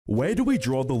Where do we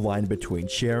draw the line between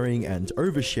sharing and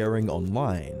oversharing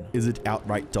online? Is it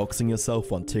outright doxing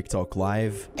yourself on TikTok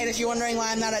Live? And if you're wondering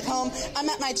why I'm not at home, I'm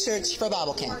at my church for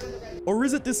Bible camp. Or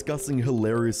is it discussing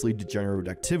hilariously degenerate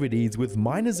activities with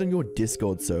minors in your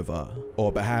Discord server?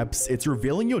 Or perhaps it's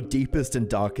revealing your deepest and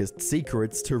darkest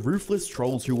secrets to ruthless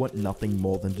trolls who want nothing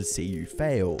more than to see you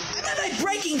fail? I'm at my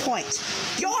breaking point.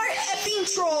 You're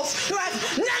effing trolls who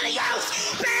have nothing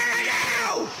else better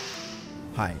to do!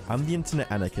 Hi, I'm the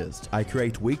InternetAnarchist. I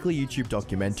create weekly YouTube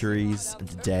documentaries, and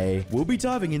today we'll be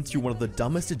diving into one of the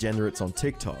dumbest degenerates on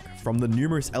TikTok, from the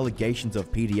numerous allegations of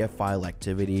PDF file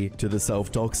activity to the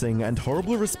self-doxing and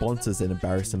horrible responses that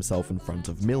embarrass himself in front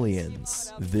of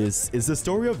millions. This is the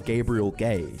story of Gabriel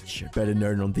Gage, better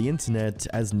known on the internet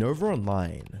as Nova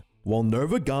Online. While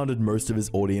Nova garnered most of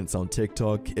his audience on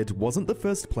TikTok, it wasn't the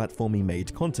first platform he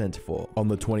made content for. On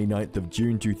the 29th of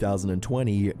June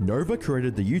 2020, Nova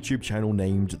created the YouTube channel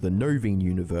named The Novine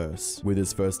Universe, with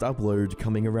his first upload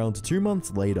coming around 2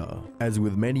 months later. As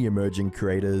with many emerging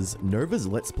creators, Nova's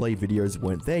Let's Play videos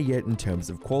weren't there yet in terms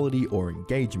of quality or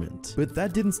engagement, but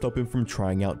that didn't stop him from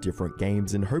trying out different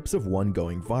games in hopes of one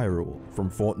going viral. From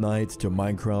Fortnite to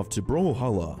Minecraft to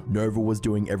Brawlhalla, Nova was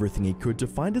doing everything he could to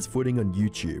find his footing on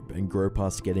YouTube and grow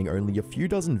past getting only a few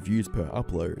dozen views per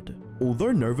upload.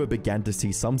 Although Nova began to see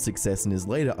some success in his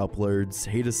later uploads,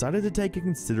 he decided to take a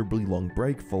considerably long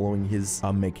break following his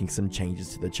making some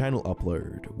changes to the channel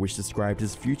upload, which described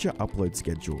his future upload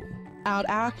schedule. I'd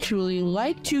actually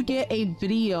like to get a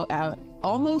video out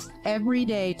almost every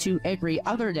day to every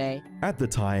other day. At the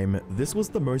time, this was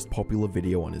the most popular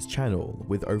video on his channel,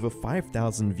 with over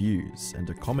 5,000 views and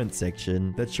a comment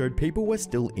section that showed people were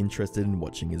still interested in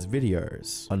watching his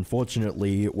videos.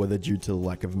 Unfortunately, whether due to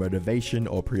lack of motivation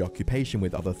or preoccupation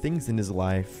with other things in his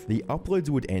life, the uploads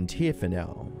would end here for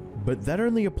now. But that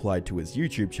only applied to his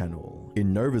YouTube channel.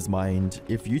 In Nova's mind,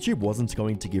 if YouTube wasn't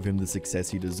going to give him the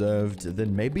success he deserved,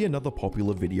 then maybe another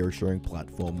popular video sharing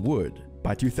platform would.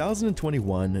 By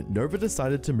 2021, Nova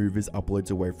decided to move his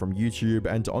uploads away from YouTube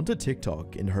and onto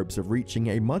TikTok in hopes of reaching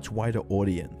a much wider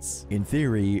audience. In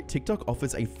theory, TikTok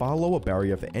offers a far lower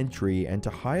barrier for entry and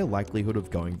a higher likelihood of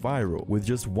going viral with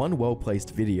just one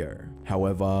well-placed video.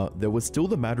 However, there was still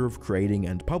the matter of creating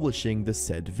and publishing the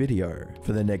said video.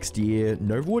 For the next year,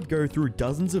 Nova would go through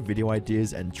dozens of video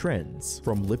ideas and trends,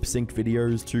 from lip-sync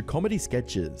videos to comedy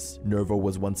sketches. Nova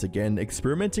was once again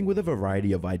experimenting with a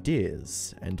variety of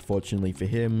ideas, and fortunately for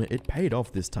him, it paid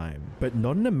off this time, but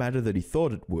not in a manner that he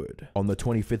thought it would. On the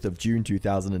 25th of June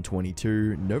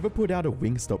 2022, Nova put out a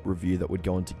Wingstop review that would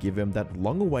go on to give him that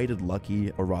long-awaited lucky,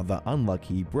 or rather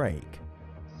unlucky, break.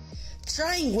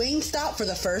 Trying Wingstop for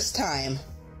the first time.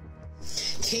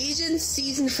 Cajun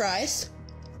seasoned fries.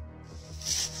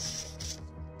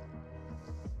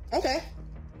 Okay.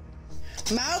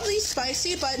 Mildly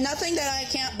spicy, but nothing that I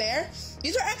can't bear.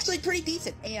 These are actually pretty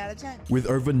decent, 8 out of 10. With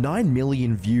over 9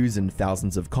 million views and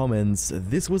thousands of comments,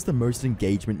 this was the most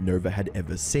engagement Nova had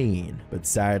ever seen. But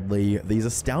sadly, these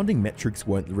astounding metrics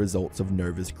weren't the results of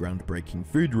Nova's groundbreaking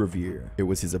food review. It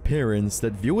was his appearance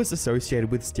that viewers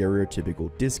associated with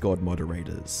stereotypical Discord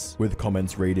moderators, with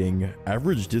comments reading,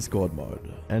 "Average Discord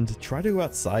mod," and "Try to go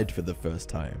outside for the first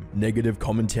time." Negative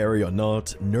commentary or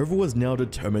not, Nova was now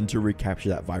determined to recapture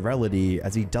that virality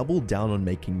as he doubled down on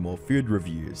making more food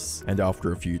reviews. And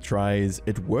after a few tries,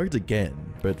 it worked again,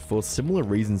 but for similar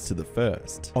reasons to the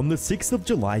first. On the 6th of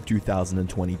July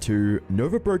 2022,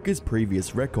 Nova broke his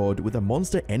previous record with a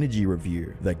Monster Energy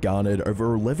review that garnered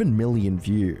over 11 million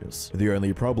views. The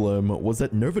only problem was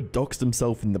that Nova doxed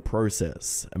himself in the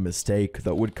process, a mistake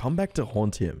that would come back to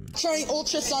haunt him. Trying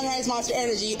Ultra Sunrise Monster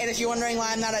Energy, and if you're wondering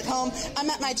why I'm not at home, I'm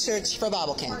at my church for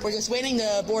Bible camp. We're just waiting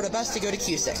to board a bus to go to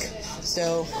Cusick.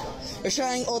 So, we're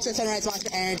trying Ultra Sunrise Monster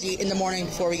Energy in the morning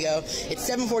before we go. It's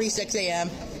 7:46 a.m.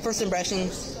 First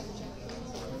impressions.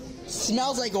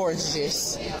 Smells like orange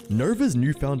juice. Nova's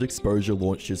newfound exposure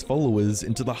launched his followers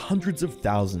into the hundreds of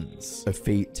thousands, a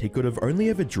feat he could have only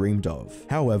ever dreamed of.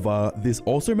 However, this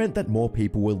also meant that more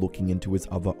people were looking into his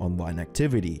other online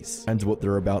activities, and what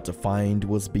they're about to find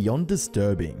was beyond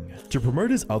disturbing. To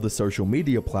promote his other social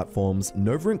media platforms,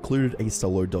 Nova included a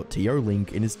solo.to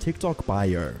link in his TikTok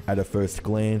bio. At a first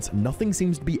glance, nothing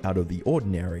seems to be out of the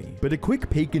ordinary, but a quick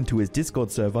peek into his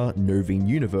Discord server, Novine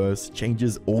Universe,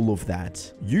 changes all of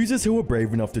that. Users Users who were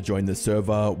brave enough to join the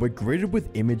server were greeted with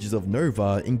images of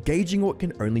Nova engaging what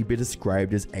can only be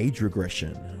described as age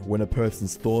regression, when a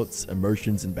person's thoughts,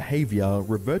 emotions, and behavior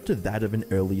revert to that of an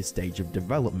earlier stage of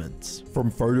development. From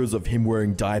photos of him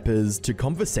wearing diapers to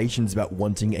conversations about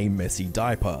wanting a messy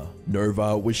diaper,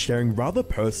 Nova was sharing rather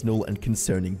personal and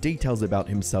concerning details about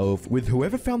himself with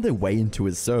whoever found their way into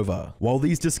his server. While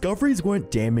these discoveries weren't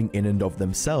damning in and of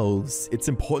themselves, it's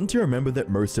important to remember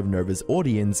that most of Nova's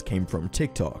audience came from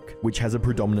TikTok, which has a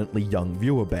predominantly young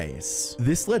viewer base.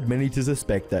 This led many to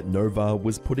suspect that Nova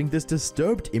was putting this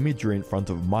disturbed imagery in front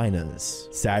of minors.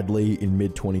 Sadly, in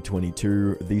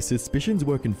mid-2022, these suspicions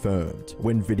were confirmed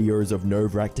when videos of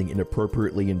Nova acting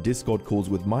inappropriately in Discord calls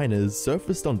with minors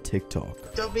surfaced on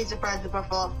TikTok. Don't be surprised if I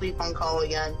fall asleep on call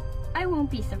again. I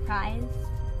won't be surprised.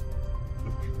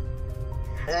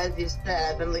 As you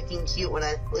said, I've been looking cute when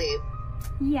I sleep.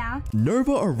 Yeah.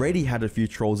 Nova already had a few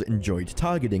trolls that enjoyed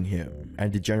targeting him,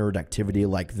 and degenerate activity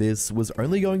like this was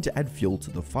only going to add fuel to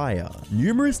the fire.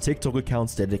 Numerous TikTok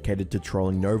accounts dedicated to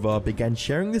trolling Nova began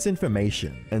sharing this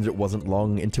information, and it wasn't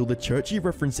long until the church he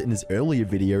referenced in his earlier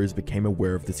videos became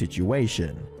aware of the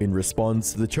situation. In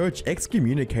response, the church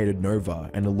excommunicated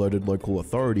Nova and alerted local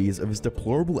authorities of his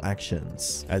deplorable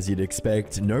actions. As you'd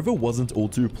expect, Nova wasn't all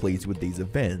too pleased with these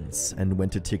events, and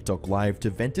went to TikTok live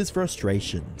to vent his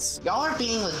frustrations. Y'all are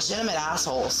being legitimate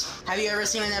assholes. Have you ever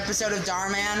seen an episode of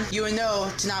Darman? You would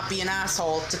know to not be an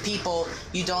asshole to people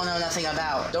you don't know nothing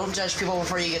about. Don't judge people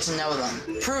before you get to know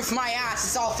them. Proof my ass,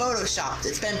 it's all photoshopped.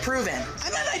 It's been proven.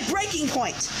 I'm at my breaking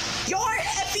point. You're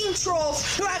effing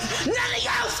trolls who have nothing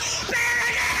else better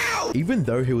to do! Even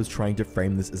though he was trying to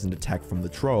frame this as an attack from the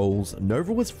trolls,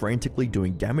 Nova was frantically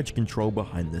doing damage control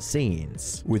behind the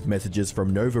scenes, with messages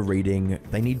from Nova reading,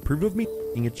 "They need proof of me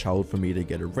a child for me to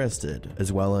get arrested,"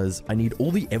 as well as, "I need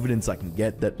all the evidence I can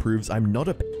get that proves I'm not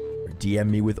a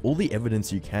DM me with all the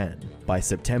evidence you can." By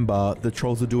September, the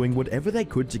trolls are doing whatever they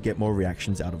could to get more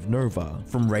reactions out of Nova,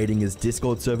 from raiding his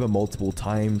Discord server multiple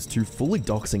times to fully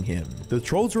doxing him. The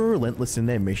trolls were relentless in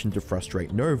their mission to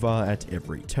frustrate Nova at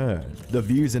every turn. The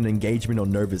views and engagement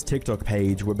on Nova's TikTok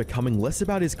page were becoming less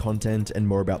about his content and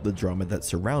more about the drama that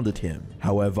surrounded him.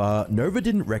 However, Nova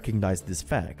didn't recognize this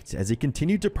fact, as he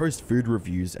continued to post food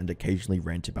reviews and occasionally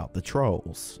rant about the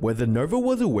trolls. Whether Nova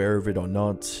was aware of it or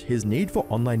not, his need for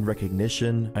online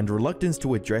recognition and reluctance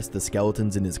to address the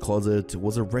skeletons in his closet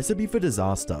was a recipe for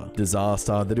disaster.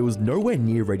 Disaster that it was nowhere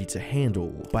near ready to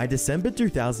handle. By December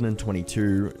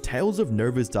 2022, tales of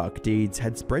Nova's dark deeds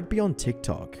had spread beyond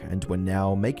TikTok and were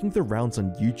now making the rounds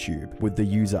on YouTube, with the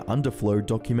user Underflow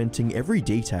documenting every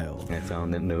detail. I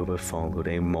found that Nova followed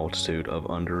a multitude of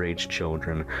underage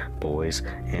children, boys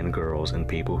and girls, and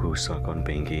people who suck on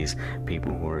binkies,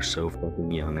 people who are so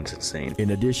fucking young, it's insane.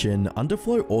 In addition,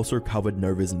 Underflow also covered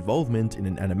Nova's involvement in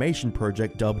an animation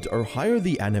project dubbed Ohio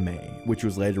the Anime, which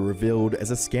was later revealed as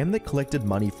a scam that collected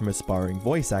money from aspiring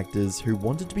voice actors who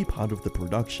wanted to be part of the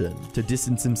production. To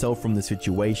distance himself from the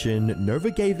situation,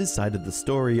 Nova gave his side of the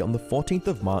story on the 14th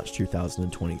of March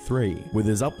 2023, with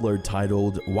his upload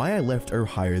titled "Why I Left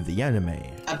Ohio the Anime."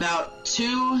 About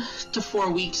 2 to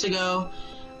 4 weeks ago,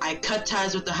 I cut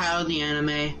ties with Ohio the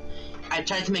Anime. I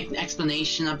tried to make an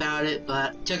explanation about it,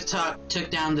 but TikTok took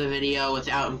down the video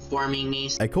without informing me.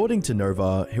 According to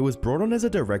Nova, he was brought on as a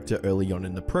director early on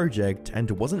in the project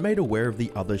and wasn't made aware of the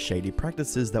other shady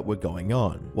practices that were going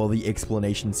on. While the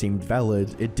explanation seemed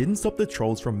valid, it didn't stop the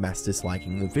trolls from mass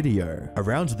disliking the video.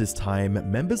 Around this time,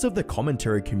 members of the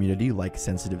commentary community like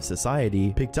Sensitive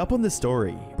Society picked up on the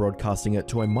story, broadcasting it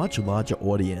to a much larger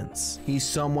audience. He's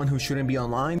someone who shouldn't be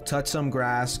online. Touch some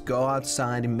grass, go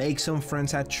outside, make some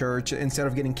friends at church, instead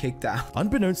of getting kicked out.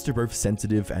 Unbeknownst to both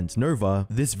Sensitive and Nova,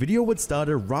 this video would start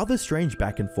a rather strange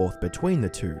back and forth between the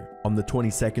two. On the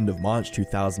 22nd of March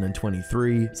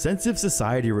 2023, Sensitive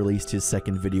Society released his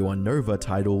second video on Nova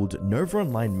titled "Nova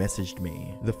Online Messaged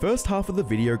Me." The first half of the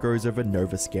video goes over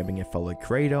Nova scamming a fellow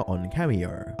creator on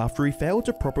Cameo, after he failed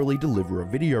to properly deliver a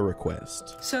video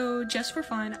request. So just for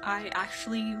fun, I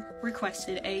actually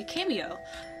requested a cameo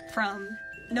from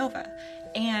Nova,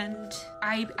 and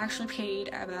I actually paid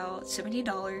about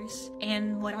 $70,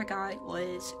 and what I got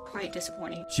was quite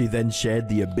disappointing. She then shared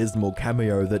the abysmal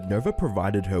cameo that Nova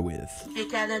provided her with. Hey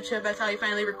Catnip Chip, I saw you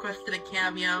finally requested a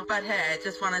cameo, but hey, I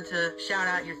just wanted to shout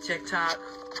out your TikTok.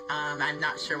 I'm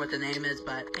not sure what the name is,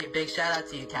 but hey, big shout out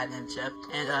to you, Catnip Chip,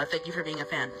 and thank you for being a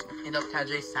fan. And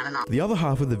Kadri signing off. The other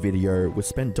half of the video was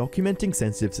spent documenting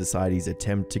Sensitive Society's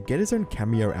attempt to get his own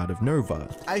cameo out of Nova.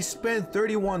 I spent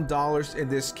 $31 in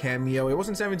this cameo. It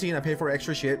wasn't $17, I paid for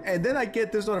extra shit. And then I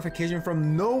get this notification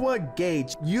from Noah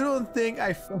Gage. You don't think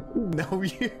I fucking know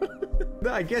you?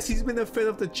 I guess he's been a fan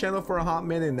of the channel for a hot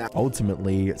minute now.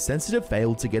 Ultimately, Sensitive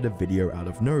failed to get a video out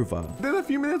of Nova. Then a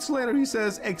few minutes later, he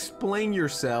says, explain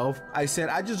yourself. I said,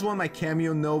 I just want my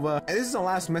cameo, Nova. And this is the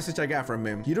last message I got from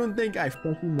him. You don't think I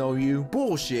fucking know you?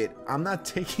 Bullshit. I'm not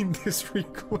taking this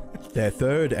request. Their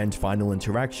third and final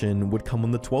interaction would come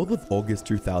on the 12th of August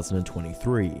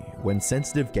 2023, when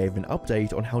Sensitive gave an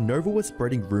update on how Nova was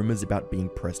spreading rumors about being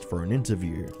pressed for an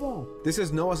interview. This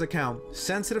is Noah's account.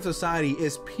 Sensitive Society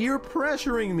is peer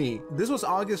pressuring me. This was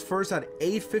August 1st at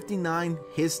 8:59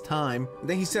 his time.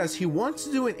 Then he says he wants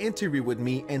to do an interview with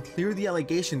me and clear the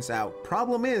allegations out.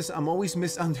 Problem is, I'm always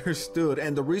misunderstood,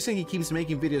 and the reason he keeps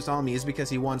making videos on me is because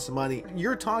he wants money.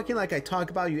 You're talking like I talk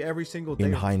about you every single day.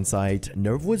 In hindsight,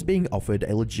 Nova was being offered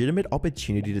a legitimate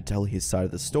opportunity to tell his side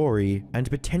of the story and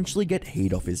potentially get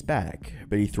heat off his back,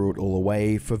 but he threw it all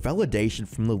away for validation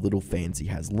from the little fans he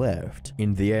has left.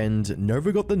 In the end,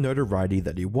 Nova got the notoriety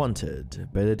that he wanted,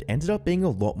 but it ended up being a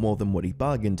lot more than what he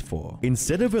bargained for.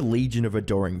 Instead of a legion of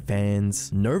adoring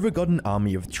fans, Nova got an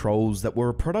army of trolls that were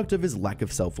a product of his lack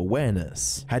of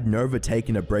self-awareness. Had Nova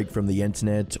taken a break from the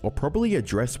internet or properly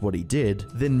addressed what he did,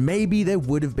 then maybe there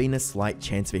would have been a slight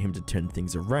chance for him to turn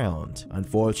things around.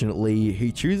 Unfortunately,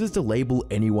 he chooses to label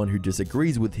anyone who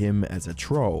disagrees with him as a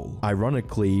troll.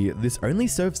 Ironically, this only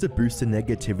serves to boost the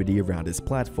negativity around his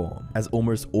platform, as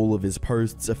almost all of his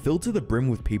posts are filled to the brim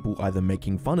with people either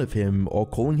making fun of him or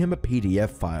calling him a PDF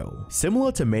file.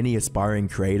 Similar to many aspiring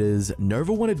creators,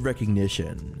 Nova wanted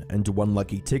recognition, and one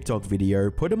lucky TikTok video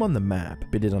put him on the map,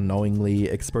 but it unknowingly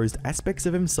exposed aspects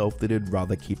of himself that he'd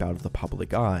rather keep out of the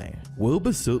public eye. Will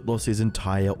Basut lost his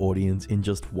entire audience in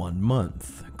just 1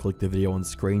 month? Click the video on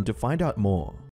screen to find out more.